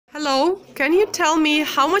Can you tell me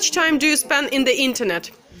how much time do you spend in the internet?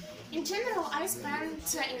 In general, I spend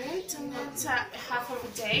in internet half of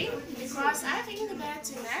a day because I think that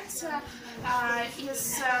internet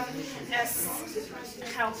has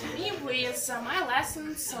helped me with my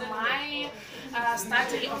lessons, my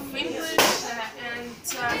study of English, and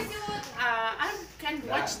I can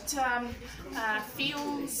watch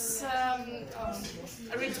films,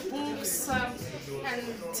 read books, and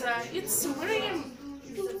it's very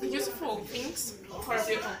useful things for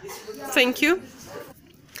people. Thank you.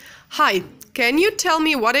 Hi, can you tell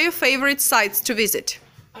me what are your favorite sites to visit?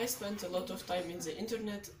 I spend a lot of time in the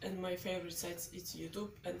internet and my favorite sites is YouTube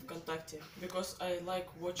and Contacte because I like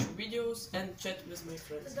watch videos and chat with my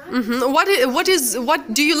friends.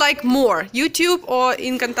 What do you like more, YouTube or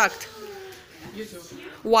in Contact? YouTube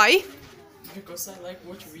Why? because I like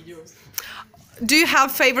watch videos. Do you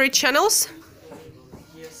have favorite channels?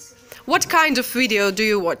 Yes, What kind of video do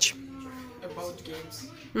you watch? about games.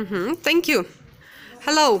 Thank you.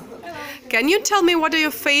 Hello. Can you tell me what are your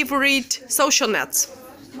favorite social nets?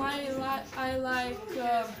 I like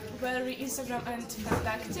very Instagram and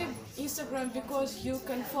Contacte. Instagram because you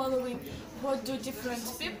can following what do different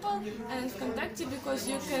people, and Contacte because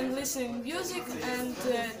you can listen music and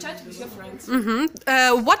chat with your friends.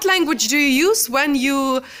 What language do you use when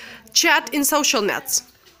you chat in social nets?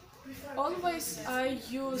 Always I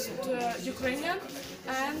used Ukrainian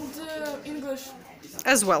and English.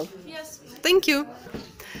 As well. Yes. Thank you.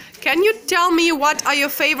 Can you tell me what are your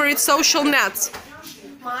favorite social nets?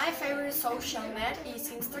 My favorite social net is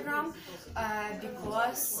Instagram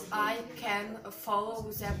because I can follow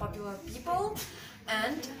the popular people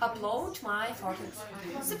and upload my photos.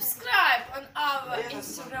 Subscribe on our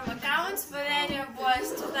Instagram accounts, Valeria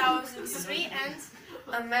was 2003 and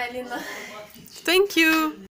Amelina. Thank you.